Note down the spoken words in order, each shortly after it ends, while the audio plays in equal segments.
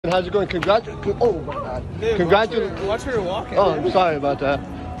How's it going? Oh my God! Congratulations! Watch her walking. Oh, I'm sorry about that.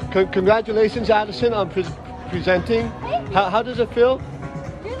 Congratulations, Addison, on presenting. How does it feel?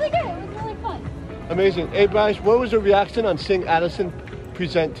 Really good. It was really fun. Amazing. Hey, Bryce, what was the reaction on seeing Addison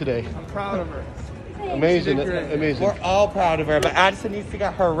present today? I'm proud of her. Amazing, amazing. We're all proud of her, but Addison needs to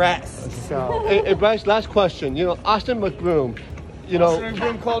get her rest. So. Hey, Bryce, last question. You know, Austin McBroom. You know, Austin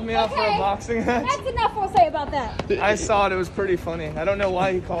McBroom called me out for a boxing match. That's enough we'll say about that. I saw it. It was pretty funny. I don't know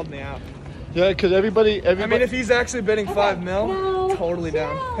why he called me out. Yeah, because everybody. I mean, if he's actually bidding $5 million, totally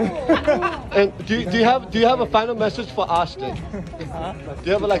down. And do you have a final message for Austin? Huh? Do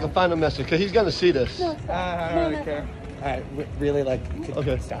you have like a final message? Because he's gonna see this. I don't really care. All right, really like.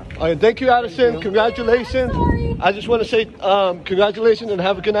 Okay. Stop. All right, thank you, Addison. Congratulations. I just want to say congratulations and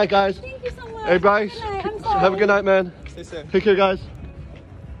have a good night, guys. Thank you so much. Hey, Bryce. Good night. I'm sorry. Have a good night, man. Stay safe. Take care, guys.